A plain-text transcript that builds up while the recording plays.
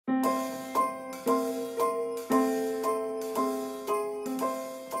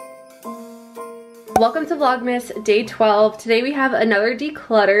Welcome to Vlogmas Day 12. Today we have another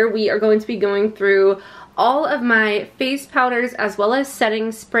declutter. We are going to be going through all of my face powders as well as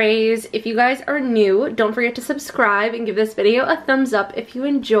setting sprays. If you guys are new, don't forget to subscribe and give this video a thumbs up if you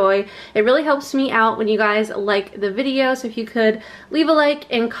enjoy. It really helps me out when you guys like the video, so if you could leave a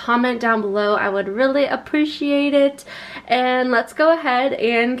like and comment down below, I would really appreciate it. And let's go ahead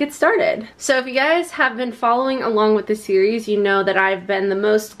and get started. So if you guys have been following along with the series, you know that I've been the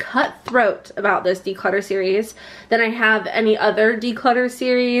most cutthroat about this declutter series than I have any other declutter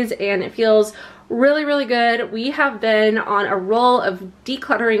series, and it feels really good. We have been on a roll of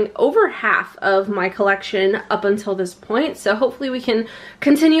decluttering over half of my collection up until this point, so hopefully we can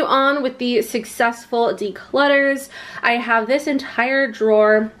continue on with the successful declutters. I have this entire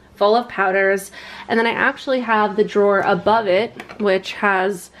drawer full of powders, and then I actually have the drawer above it which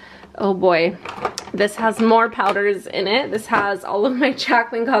has, oh boy, this has more powders in it. This has all of my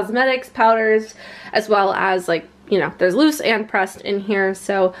Jaclyn Cosmetics powders, as well as, like, you know, there's loose and pressed in here,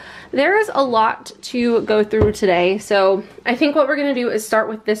 so there is a lot to go through today. So I think what we're gonna do is start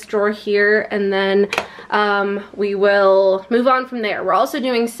with this drawer here, and then we will move on from there. We're also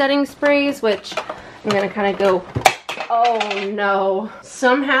doing setting sprays, which I'm gonna kind of go, oh no,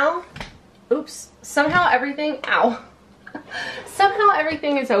 somehow everything, ow. Somehow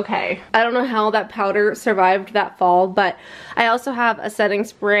everything is okay. I don't know how that powder survived that fall, but I also have a setting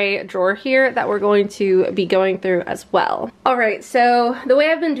spray drawer here that we're going to be going through as well. Alright, so the way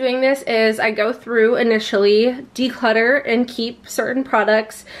I've been doing this is I go through initially, declutter and keep certain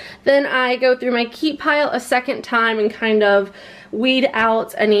products, then I go through my keep pile a second time and kind of weed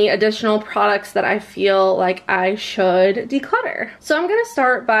out any additional products that I feel like I should declutter. So I'm gonna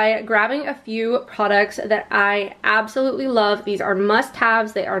start by grabbing a few products that I absolutely love. These are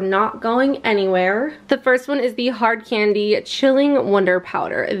must-haves. They are not going anywhere. The first one is the Hard Candy Chilling Wonder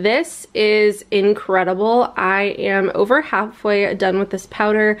Powder. This is incredible. I am over halfway done with this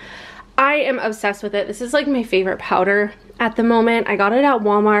powder. I am obsessed with it. This is like my favorite powder at the moment. I got it at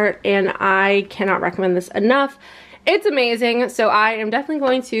Walmart and I cannot recommend this enough. It's amazing, so I am definitely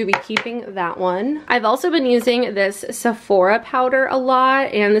going to be keeping that one. I've also been using this Sephora powder a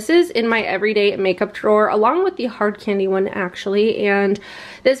lot, and this is in my everyday makeup drawer along with the Hard Candy one actually, and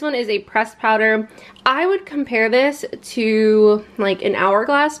this one is a pressed powder. I would compare this to like an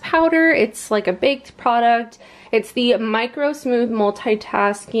Hourglass powder. It's like a baked product. It's the Micro Smooth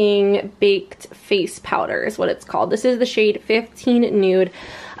Multitasking Baked Face Powder is what it's called. This is the shade 15 Nude.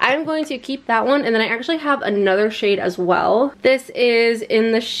 I'm going to keep that one, and then I actually have another shade as well. This is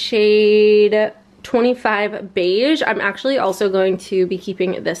in the shade 25 Beige. I'm actually also going to be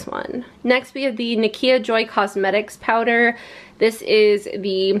keeping this one. Next we have the Nakia Joy Cosmetics powder. This is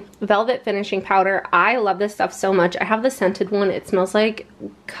the Velvet Finishing Powder. I love this stuff so much. I have the scented one. It smells like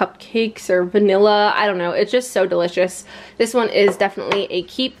cupcakes or vanilla. I don't know. It's just so delicious. This one is definitely a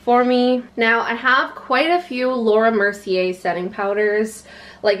keep for me. Now I have quite a few Laura Mercier setting powders.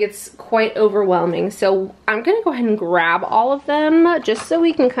 Like, it's quite overwhelming. So I'm gonna go ahead and grab all of them just so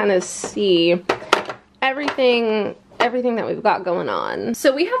we can kind of see everything that we've got going on.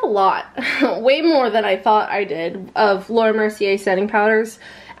 So we have a lot, way more than I thought I did, of Laura Mercier setting powders.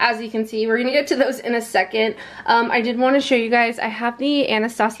 As you can see, we're gonna get to those in a second. I did want to show you guys, I have the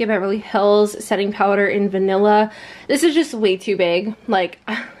Anastasia Beverly Hills setting powder in vanilla. This is just way too big. Like,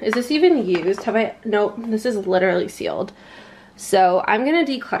 is this even used? Have I? Nope, this is literally sealed. So I'm gonna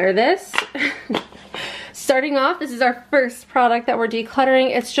declutter this. Starting off, this is our first product that we're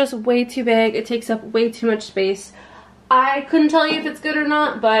decluttering. It's just way too big. It takes up way too much space. I couldn't tell you if it's good or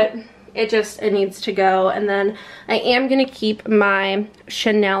not, but it needs to go. And then I am gonna keep my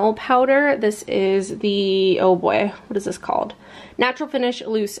Chanel powder. This is the, oh boy, what is this called? Natural Finish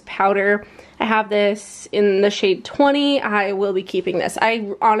Loose Powder. I have this in the shade 20. I will be keeping this. I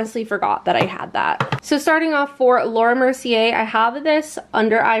honestly forgot that I had that. So starting off for Laura Mercier, I have this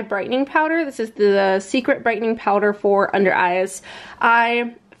under eye brightening powder. This is the Secret Brightening Powder for under eyes.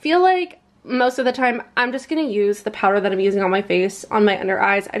 I feel like most of the time I'm just gonna use the powder that I'm using on my face on my under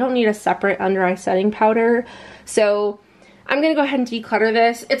eyes. I don't need a separate under eye setting powder. So I'm gonna go ahead and declutter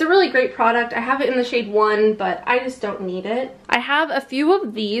this. It's a really great product. I have it in the shade 1, but I just don't need it. I have a few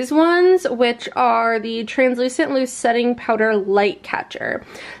of these ones, which are the Translucent Loose Setting Powder Light Catcher.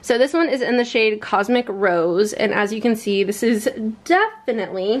 So this one is in the shade Cosmic Rose, and as you can see, this is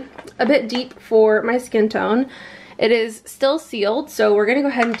definitely a bit deep for my skin tone. It is still sealed, so we're gonna go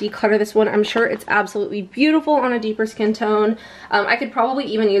ahead and declutter this one. I'm sure it's absolutely beautiful on a deeper skin tone. I could probably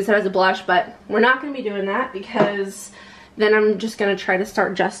even use it as a blush, but we're not gonna be doing that because then I'm just gonna try to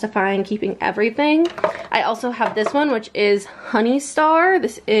start justifying keeping everything. I also have this one, which is Honey Star.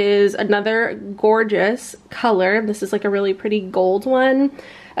 This is another gorgeous color. This is like a really pretty gold one.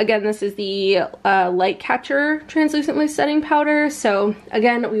 Again, this is the Light Catcher Translucent Loose Setting Powder. So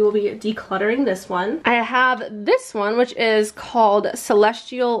again, we will be decluttering this one. I have this one, which is called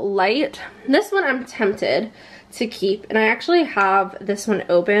Celestial Light. This one I'm tempted to keep, and I actually have this one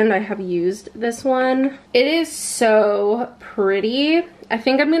opened. I have used this one. It is so pretty. I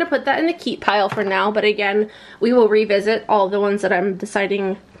think I'm gonna put that in the keep pile for now, but again, we will revisit all the ones that I'm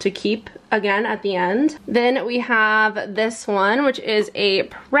deciding to keep again at the end. Then we have this one, which is a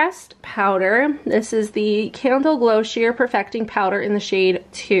pressed powder. This is the Candle Glow Sheer Perfecting Powder in the shade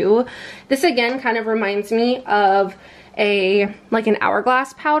 2. This again kind of reminds me of like an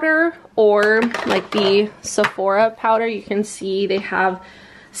Hourglass powder, or like the Sephora powder. You can see they have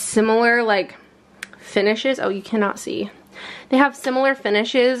similar like finishes. Oh, you cannot see. They have similar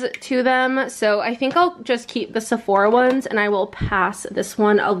finishes to them, so I think I'll just keep the Sephora ones and I will pass this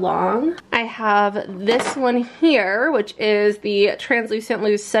one along. I have this one here, which is the Translucent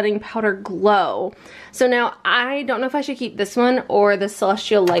Loose Setting Powder Glow. So now I don't know if I should keep this one or the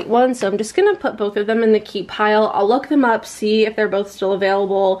Celestial Light one, so I'm just gonna put both of them in the keep pile. I'll look them up, see if they're both still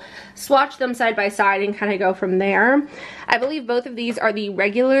available, swatch them side by side and kind of go from there. I believe both of these are the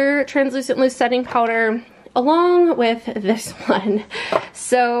regular Translucent Loose Setting Powder along with this one.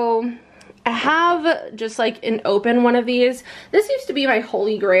 So I have just like an open one of these. This used to be my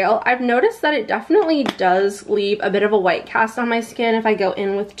holy grail. I've noticed that it definitely does leave a bit of a white cast on my skin if I go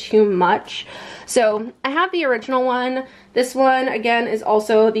in with too much. So I have the original one. This one again is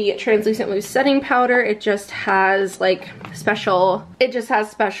also the Translucent Loose Setting Powder. It just has like special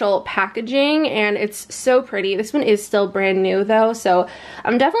packaging and it's so pretty. This one is still brand new though, so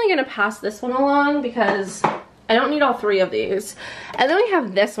I'm definitely gonna pass this one along because I don't need all three of these. And then we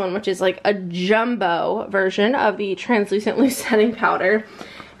have this one, which is like a jumbo version of the Translucent Loose Setting Powder.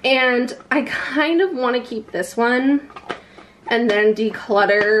 And I kind of want to keep this one and then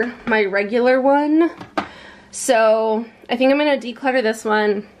declutter my regular one. So I think I'm going to declutter this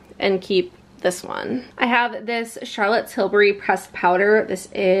one and keep this one. I have this Charlotte Tilbury pressed powder. This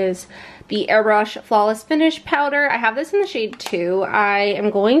is the Airbrush Flawless Finish powder. I have this in the shade 2. I am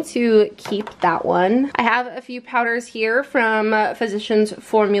going to keep that one. I have a few powders here from Physicians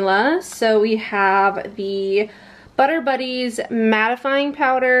Formula. So we have the Butter Buddies mattifying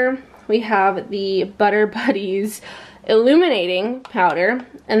powder. We have the Butter Buddies illuminating powder,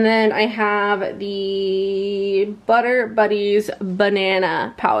 and then I have the Butter Buddies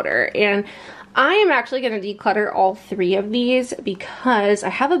banana powder. And I am actually going to declutter all three of these because I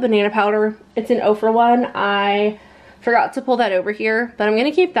have a banana powder. It's an 0 for 1. I forgot to pull that over here, but I'm going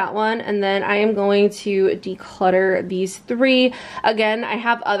to keep that one, and then I am going to declutter these three. Again, I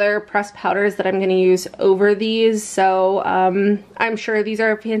have other pressed powders that I'm going to use over these, so I'm sure these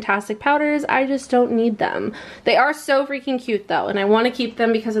are fantastic powders. I just don't need them. They are so freaking cute though, and I want to keep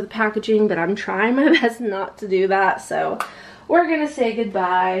them because of the packaging, but I'm trying my best not to do that, so we're gonna say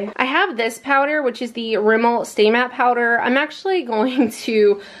goodbye. I have this powder, which is the Rimmel Stay Matte powder. I'm actually going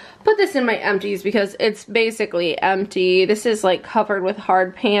to put this in my empties because it's basically empty. This is like covered with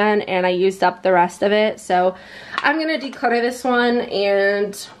hard pan and I used up the rest of it. So I'm gonna declutter this one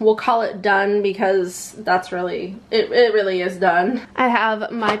and we'll call it done because that's really, it really is done. I have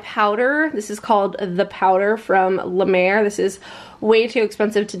my powder. This is called The Powder from La Mer. This is way too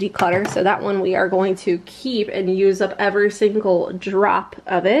expensive to declutter, so that one we are going to keep and use up every single drop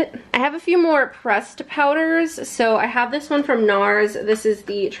of it. I have a few more pressed powders. So I have this one from NARS. This is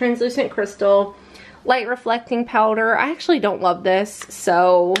the Translucent Crystal Light Reflecting Powder. I actually don't love this,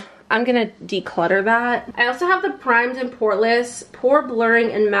 so I'm gonna declutter that. I also have the Primed and Poreless Pore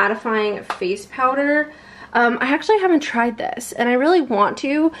Blurring and Mattifying Face Powder. I actually haven't tried this and I really want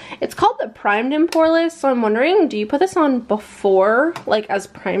to. It's called the Primed and Poreless, so I'm wondering, do you put this on before, like as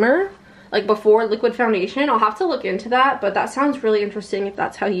primer? Like before liquid foundation? I'll have to look into that, but that sounds really interesting if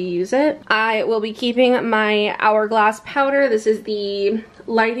that's how you use it. I will be keeping my Hourglass powder. This is the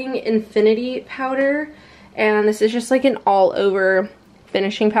Lighting Infinity powder, and this is just like an all over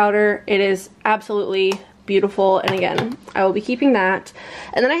finishing powder. It is absolutely beautiful, and again, I will be keeping that.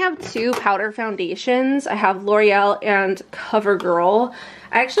 And then I have two powder foundations. I have L'Oreal and CoverGirl.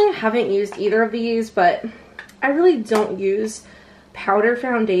 I actually haven't used either of these, but I really don't use powder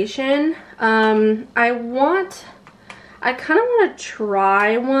foundation. I kind of want to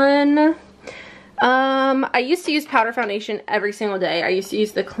try one. I used to use powder foundation every single day. I used to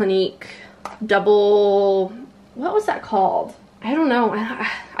use the Clinique double, what was that called? I don't know.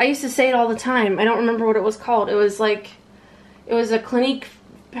 I used to say it all the time. I don't remember what it was called. It was like It was a Clinique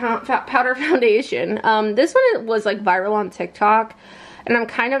powder foundation. This one was like viral on TikTok, and I'm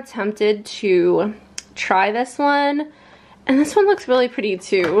kind of tempted to try this one. And this one looks really pretty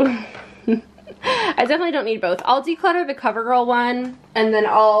too. I definitely don't need both. I'll declutter the CoverGirl one, and then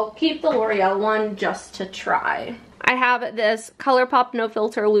I'll keep the L'Oreal one just to try. I have this ColourPop No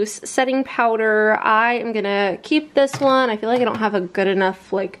Filter Loose Setting Powder. I am gonna keep this one. I feel like I don't have a good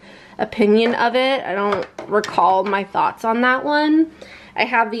enough like opinion of it. I don't recall my thoughts on that one. I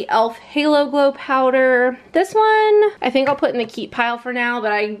have the e.l.f. Halo Glow Powder. This one, I think I'll put in the keep pile for now,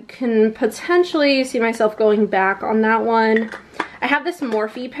 but I can potentially see myself going back on that one. I have this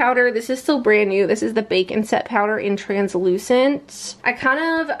Morphe powder. This is still brand new. This is the Bake and Set powder in translucent.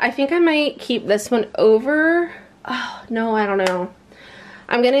 I think I might keep this one over. Oh, no, I don't know.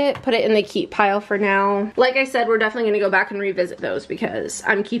 I'm gonna put it in the keep pile for now. Like I said, we're definitely gonna go back and revisit those because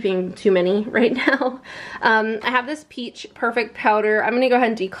I'm keeping too many right now. I have this Peach Perfect powder. I'm gonna go ahead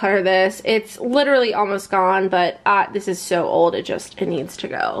and declutter this. It's literally almost gone, but this is so old, it needs to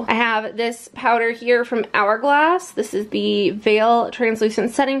go. I have this powder here from Hourglass. This is the Veil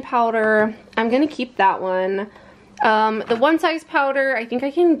Translucent Setting Powder. I'm gonna keep that one. The One Size powder, I think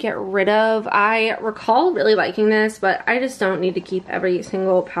I can get rid of. I recall really liking this, but I just don't need to keep every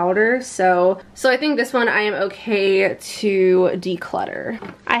single powder. So I think this one I am okay to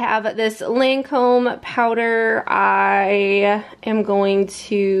declutter. I have this Lancome powder. I am going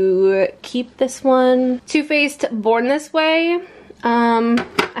to keep this one. Too Faced Born This Way.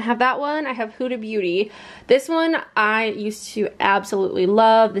 I have that one. I have Huda Beauty. This one I used to absolutely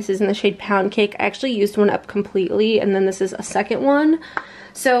love. This is in the shade Pound Cake. I actually used one up completely, and then this is a second one.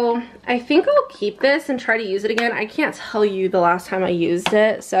 So I think I'll keep this and try to use it again. I can't tell you the last time I used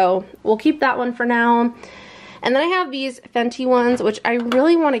it, so we'll keep that one for now. And then I have these Fenty ones, which I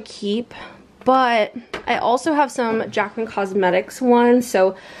really want to keep, but I also have some Jaclyn Cosmetics ones,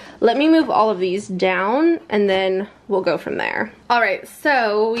 so let me move all of these down and then we'll go from there. Alright,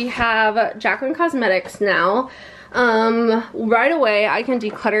 so we have Jaclyn Cosmetics now. Right away I can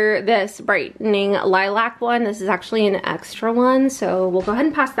declutter this Brightening Lilac one. This is actually an extra one, so we'll go ahead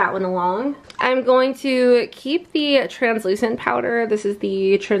and pass that one along. I'm going to keep the translucent powder. This is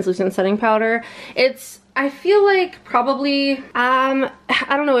the translucent setting powder. I feel like probably, I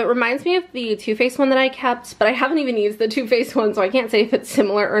don't know, it reminds me of the Too Faced one that I kept, but I haven't even used the Too Faced one, so I can't say if it's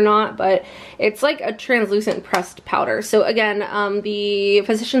similar or not, but it's like a translucent pressed powder. So again, the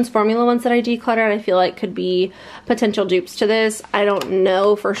Physicians Formula ones that I decluttered, I feel like could be potential dupes to this. I don't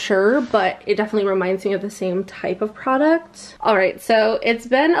know for sure, but it definitely reminds me of the same type of product. Alright, so it's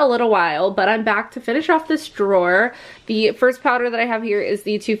been a little while, but I'm back to finish off this drawer. The first powder that I have here is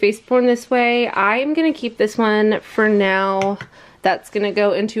the Too Faced Born This Way. I am going to keep this one for now. That's going to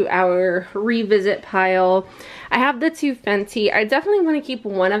go into our revisit pile. I have the two Fenty. I definitely want to keep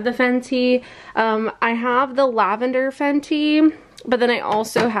one of the Fenty. I have the Lavender Fenty, but then I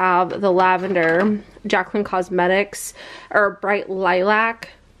also have the Lavender Jaclyn Cosmetics, or Bright Lilac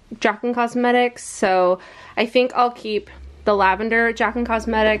Jaclyn Cosmetics. So I think I'll keep the Lavender Jaclyn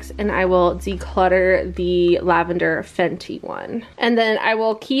Cosmetics, and I will declutter the Lavender Fenty one. And then I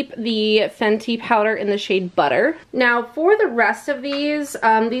will keep the Fenty powder in the shade Butter. Now for the rest of these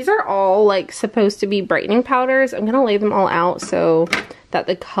are all like supposed to be brightening powders. I'm gonna lay them all out so that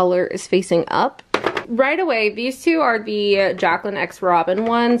the color is facing up. Right away, these two are the Jaclyn X Robin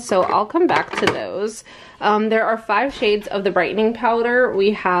ones, so I'll come back to those. There are 5 shades of the brightening powder.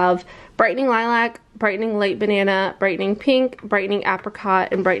 We have Brightening Lilac, Brightening Light Banana, Brightening Pink, Brightening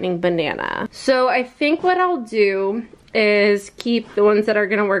Apricot, and Brightening Banana. So I think what I'll do is keep the ones that are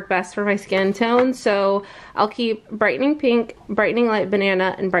going to work best for my skin tone. So I'll keep Brightening Pink, Brightening Light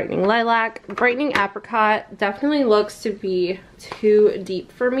Banana, and Brightening Lilac. Brightening Apricot definitely looks to be too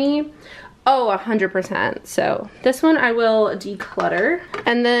deep for me. Oh, 100%. So this one I will declutter.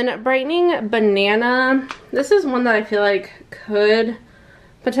 And then Brightening Banana. This is one that I feel like could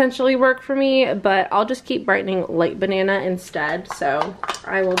potentially work for me, but I'll just keep Brightening Light Banana instead, so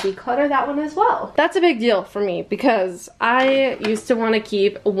I will declutter that one as well. That's a big deal for me because I used to want to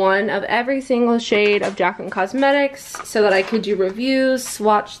keep one of every single shade of Jaclyn Cosmetics so that I could do reviews,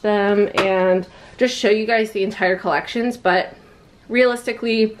 swatch them, and just show you guys the entire collections, but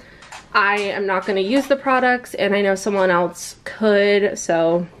realistically I am not going to use the products, and I know someone else could,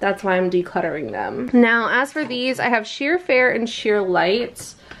 so that's why I'm decluttering them. Now, as for these, I have Sheer Fair and Sheer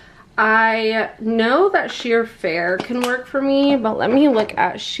Light. I know that Sheer Fair can work for me, but let me look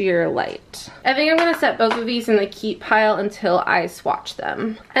at Sheer Light. I think I'm gonna set both of these in the keep pile until I swatch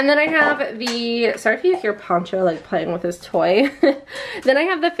them. And then I have the, sorry if you hear Poncho like playing with his toy. Then I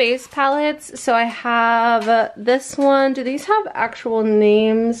have the face palettes. So I have this one. Do these have actual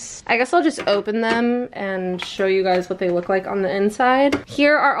names? I guess I'll just open them and show you guys what they look like on the inside.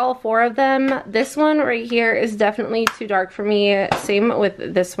 Here are all 4 of them. This one right here is definitely too dark for me. Same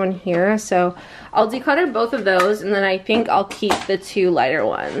with this one here. So I'll declutter both of those, and then I think I'll keep the 2 lighter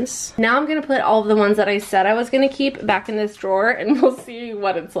ones. Now I'm gonna put all of the ones that I said I was gonna keep back in this drawer, and we'll see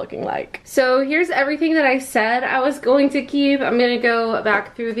what it's looking like. So here's everything that I said I was going to keep. I'm gonna go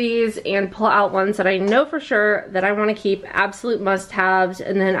back through these and pull out ones that I know for sure that I wanna keep, absolute must-haves,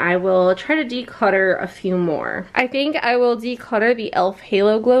 and then I will try to declutter a few more. I think I will declutter the e.l.f.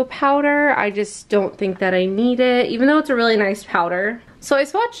 Halo Glow powder. I just don't think that I need it, even though it's a really nice powder. So I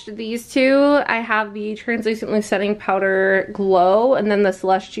swatched these 2. I have the Translucent Loose Setting Powder Glow, and then the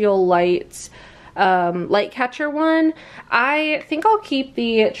Celestial Light Light Catcher one. I think I'll keep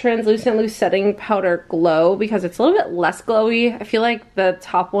the Translucent Loose Setting Powder Glow because it's a little bit less glowy. I feel like the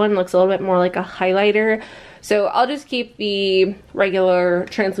top one looks a little bit more like a highlighter. So I'll just keep the regular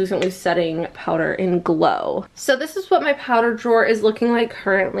Translucent Loose Setting Powder in Glow. So this is what my powder drawer is looking like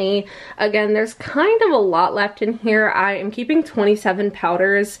currently. Again, there's kind of a lot left in here. I am keeping 27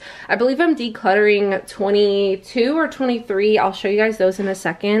 powders. I believe I'm decluttering 22 or 23. I'll show you guys those in a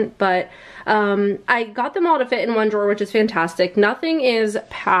second. But I got them all to fit in one drawer, which is fantastic. Nothing is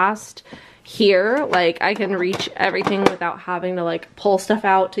past here, like I can reach everything without having to like pull stuff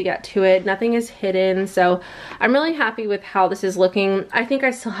out to get to it. Nothing is hidden, so I'm really happy with how this is looking. I think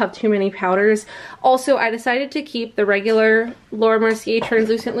I still have too many powders. Also, I decided to keep the regular Laura Mercier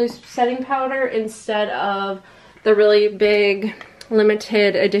Translucent Loose Setting Powder instead of the really big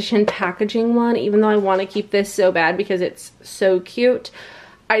limited edition packaging one, even though I want to keep this so bad because it's so cute.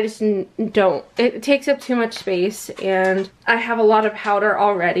 I just don't. It takes up too much space, and I have a lot of powder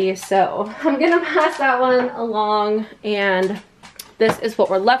already, so I'm gonna pass that one along, and this is what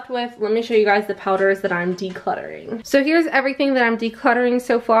we're left with. Let me show you guys the powders that I'm decluttering. So here's everything that I'm decluttering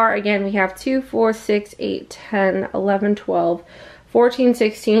so far. Again, we have 2, 4, 6, 8, 10, 11, 12, 14,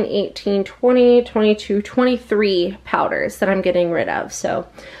 16, 18, 20, 22, 23 powders that I'm getting rid of. So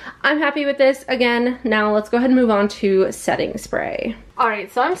I'm happy with this. Again, now let's go ahead and move on to setting spray.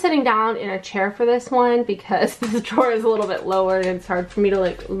 Alright, so I'm sitting down in a chair for this one because this drawer is a little bit lower and it's hard for me to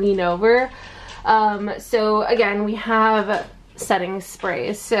like lean over. So again, we have setting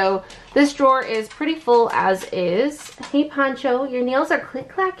sprays. So this drawer is pretty full as is. Hey Poncho, your nails are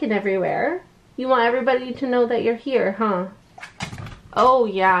click-clacking everywhere. You want everybody to know that you're here, huh? Oh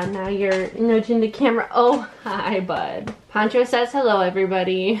yeah, now you're nudging the camera. Oh, hi bud. Poncho says hello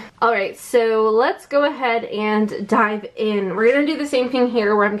everybody. Alright, so let's go ahead and dive in. We're gonna do the same thing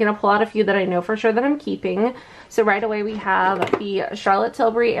here where I'm gonna pull out a few that I know for sure that I'm keeping. So right away we have the Charlotte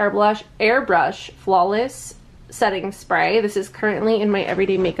Tilbury Airbrush Flawless Setting Spray. This is currently in my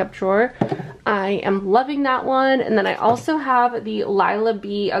everyday makeup drawer. I am loving that one. And then I also have the Lila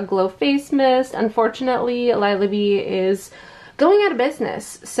B Glow Face Mist. Unfortunately, Lila B is going out of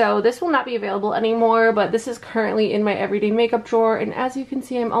business, so this will not be available anymore, but this is currently in my everyday makeup drawer, and as you can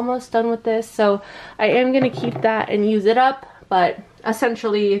see, I'm almost done with this, so I am going to keep that and use it up, but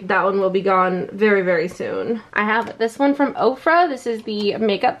essentially that one will be gone very, very soon. I have this one from Ofra. This is the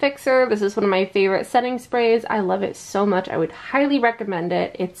Makeup Fixer. This is one of my favorite setting sprays. I love it so much. I would highly recommend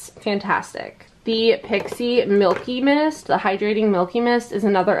it. It's fantastic. The Pixi Milky Mist, the Hydrating Milky Mist, is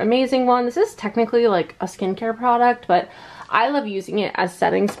another amazing one. This is technically like a skincare product, but I love using it as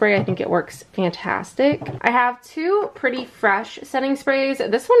setting spray. I think it works fantastic. I have 2 pretty fresh setting sprays.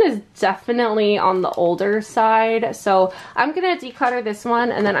 This one is definitely on the older side, so I'm gonna declutter this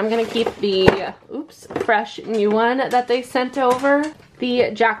one, and then I'm gonna keep the, fresh new one that they sent over.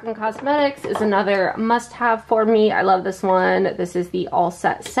 The Jaclyn Cosmetics is another must-have for me. I love this one. This is the All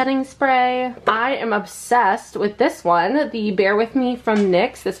Set Setting Spray. I am obsessed with this one, the Bear With Me from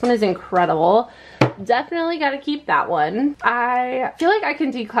NYX. This one is incredible. Definitely gotta keep that one. I feel like I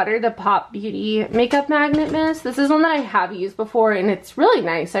can declutter the Pop Beauty Makeup Magnet Mist. This is one that I have used before, and it's really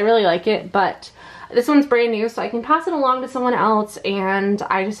nice. I really like it, but This one's brand new, so I can pass it along to someone else, and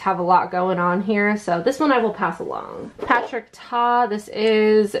I just have a lot going on here, so this one I will pass along. Patrick Ta, this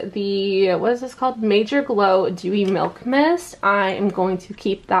is the, what is this called? Major Glow Dewy Milk Mist. I am going to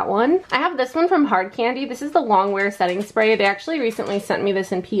keep that one. I have this one from Hard Candy. This is the Longwear Setting Spray. They actually recently sent me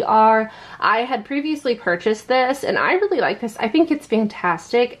this in PR. I had previously purchased this, and I really like this. I think it's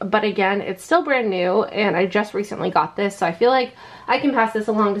fantastic, but again, it's still brand new, and I just recently got this, so I feel like I can pass this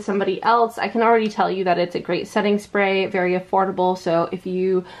along to somebody else. I can already tell you that it's a great setting spray, very affordable, so if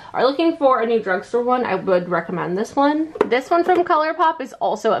you are looking for a new drugstore one, I would recommend this one. This one from ColourPop is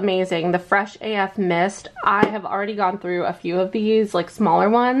also amazing, the Fresh AF Mist. I have already gone through a few of these, like smaller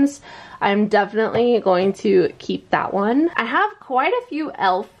ones. I'm definitely going to keep that one. I have quite a few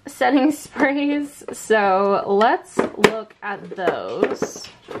e.l.f. setting sprays, so let's look at those.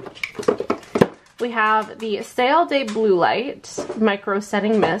 We have the Stay All Day Blue Light Micro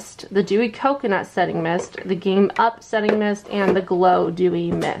Setting Mist, the Dewy Coconut Setting Mist, the Game Up Setting Mist, and the Glow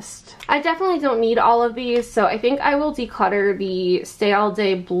Dewy Mist. I definitely don't need all of these, so I think I will declutter the Stay All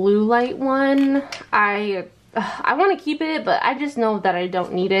Day Blue Light one. I want to keep it, but I just know that I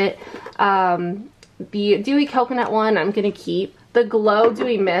don't need it. The Dewy Coconut one I'm going to keep. The Glow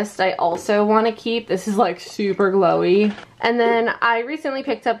Dewy Mist I also want to keep. This is like super glowy. And then I recently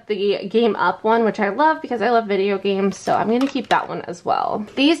picked up the Game Up one, which I love because I love video games, so I'm going to keep that one as well.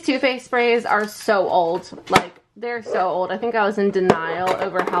 These Too Faced sprays are so old. Like, they're so old. I think I was in denial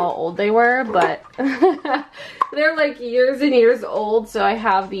over how old they were, but they're like years and years old. So I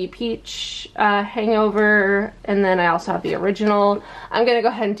have the Peach Hangover, and then I also have the original. I'm going to go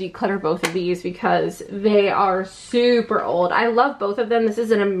ahead and declutter both of these because they are super old. I love both of them. This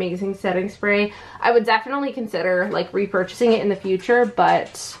is an amazing setting spray. I would definitely consider like repurchasing it in the future,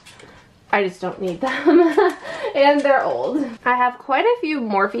 but I just don't need them. And they're old. I have quite a few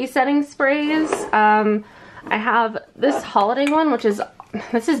Morphe setting sprays. I have this holiday one, which is,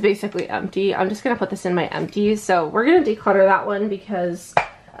 this is basically empty. I'm just going to put this in my empties. So we're going to declutter that one because,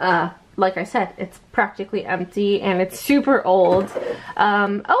 like I said, it's practically empty and it's super old.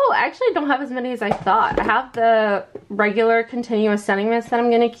 Oh, I actually don't have as many as I thought. I have the regular continuous setting mist that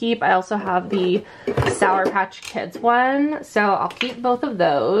I'm going to keep. I also have the Sour Patch Kids one, so I'll keep both of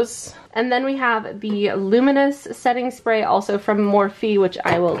those. And then we have the Luminous Setting Spray, also from Morphe, which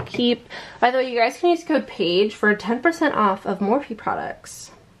I will keep. By the way, you guys can use code PAIGE for 10% off of Morphe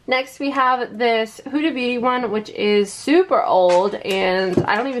products. Next, we have this Huda Beauty one, which is super old, and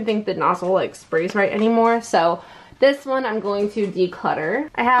I don't even think the nozzle like sprays right anymore, so this one I'm going to declutter.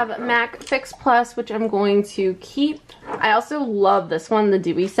 I have MAC Fix Plus, which I'm going to keep. I also love this one, the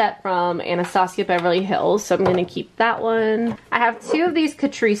Dewy set from Anastasia Beverly Hills, so I'm going to keep that one. I have two of these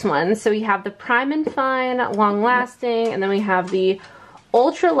Catrice ones. So we have the Prime and Fine Long Lasting, and then we have the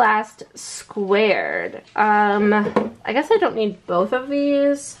Ultra Last Squared. I guess I don't need both of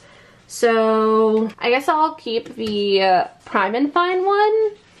these, so I guess I'll keep the Prime and Fine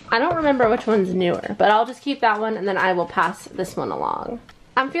one. I don't remember which one's newer, but I'll just keep that one and then I will pass this one along.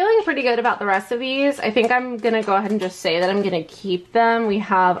 I'm feeling pretty good about the rest of these. I think I'm going to go ahead and just say that I'm going to keep them. We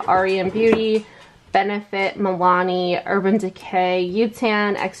have REM Beauty, Benefit, Milani, Urban Decay,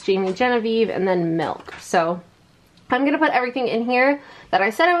 Utan, Ex Jamie Genevieve, and then Milk. So I'm going to put everything in here that I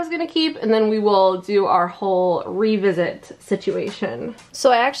said I was going to keep, and then we will do our whole revisit situation.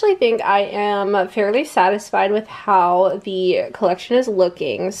 So I actually think I am fairly satisfied with how the collection is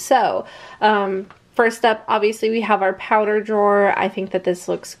looking. So first up, obviously we have our powder drawer. I think that this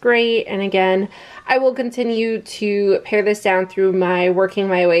looks great, and again, I will continue to pare this down through my working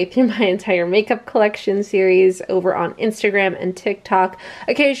my way through my entire makeup collection series over on Instagram and TikTok.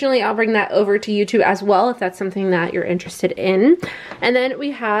 Occasionally I'll bring that over to YouTube as well if that's something that you're interested in. And then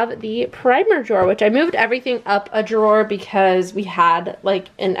we have the primer drawer, which I moved everything up a drawer because we had like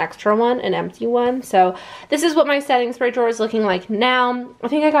an extra one, an empty one. So this is what my setting spray drawer is looking like now. I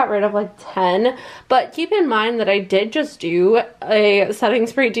think I got rid of like 10, but keep in mind that I did just do a setting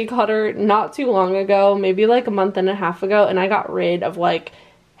spray declutter not too long ago, maybe like a month and a half ago, and I got rid of like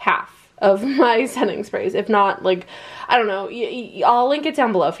half of my setting sprays, if not like, I don't know, I'll link it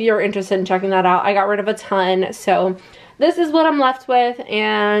down below if you're interested in checking that out. I got rid of a ton, so this is what I'm left with,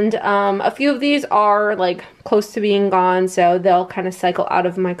 and a few of these are like close to being gone, so they'll kind of cycle out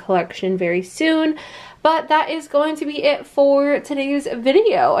of my collection very soon. But that is going to be it for today's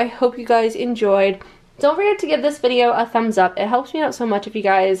video. I hope you guys enjoyed. Don't forget to give this video a thumbs up. It helps me out so much if you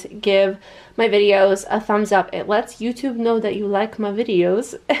guys give my videos a thumbs up. It lets YouTube know that you like my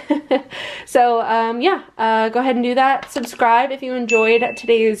videos. So yeah, go ahead and do that. Subscribe if you enjoyed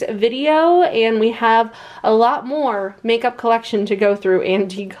today's video, and we have a lot more makeup collection to go through and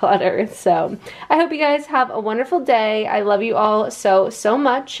declutter. So I hope you guys have a wonderful day. I love you all so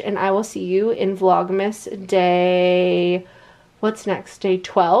much, and I will see you in Vlogmas day... What's next? Day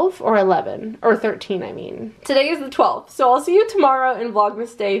 12 or 11? Or 13, I mean. Today is the 12th, so I'll see you tomorrow in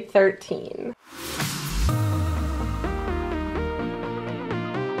Vlogmas day 13.